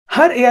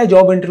हर AI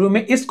job interview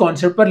में इस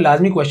concept पर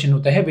लाजमी क्वेश्चन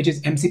होता है, विच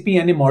इज MCP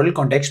यानी model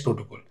context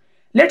protocol.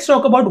 Let's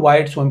talk about why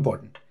it's so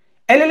important.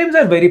 LLMs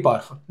are very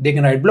powerful. They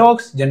can write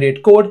blogs, generate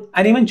code,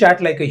 and even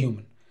chat like a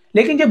human.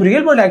 लेकिन जब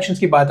real world actions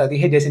की बात आती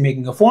है, जैसे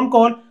making a phone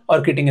call or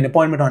getting an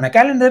appointment on a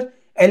calendar,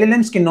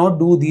 LLMs cannot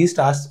do these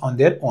tasks on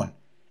their own.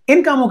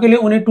 इन कामों के लिए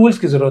उन्हें टूल्स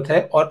की जरूरत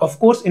है, और ऑफ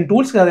कोर्स इन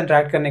टूल्स के साथ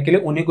इंटरैक्ट करने के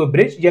लिए उन्हें कोई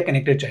ब्रिज या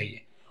कनेक्टर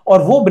चाहिए,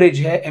 और वो ब्रिज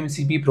है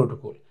MCP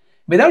protocol.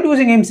 Without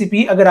using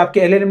MCP, अगर आपके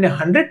LLM ने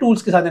 100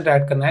 टूल्स के साथ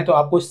इंटरैक्ट करना है तो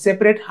आपको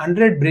सेपरेट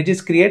 100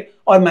 ब्रिजेस क्रिएट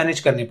और मैनेज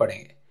करने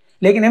पड़ेंगे.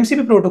 लेकिन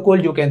MCP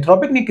प्रोटोकॉल जो कि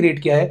एंथ्रोपिक ने क्रिएट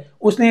किया है,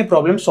 उसने ये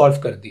प्रॉब्लम सॉल्व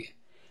कर दी है.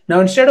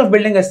 Now instead of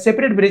building a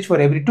separate bridge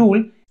for every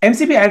tool,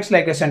 MCP acts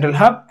like a central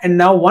hub,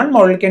 and now one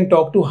model can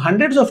talk to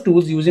hundreds of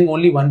tools using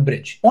only one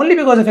bridge. Only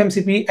because of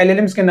MCP,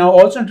 LLMs can now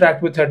also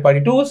interact with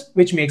third-party tools,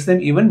 which makes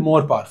them even more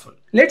powerful.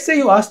 Let's say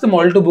you ask the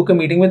model to book a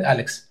meeting with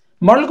Alex.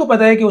 Model को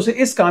पता है कि उसे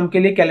इस काम के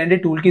लिए calendar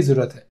tool की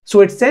जरूरत है.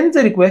 So it sends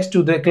the request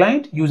to the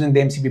client using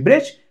the MCP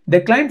bridge.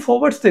 The client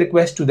forwards the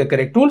request to the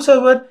correct tool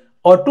server,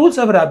 और टूल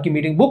सर्वर आपकी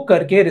मीटिंग बुक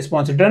करके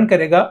रिस्पॉन्स रिटर्न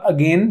करेगा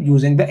again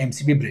using the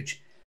MCP bridge.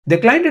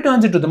 The client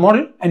returns it to the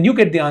model and you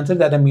get the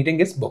answer that the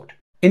meeting is booked.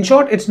 In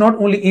short, it's not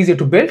only easier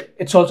to build,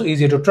 it's also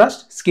easier to trust,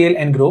 scale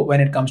and grow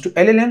when it comes to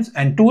LLMs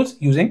and tools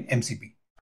using MCP.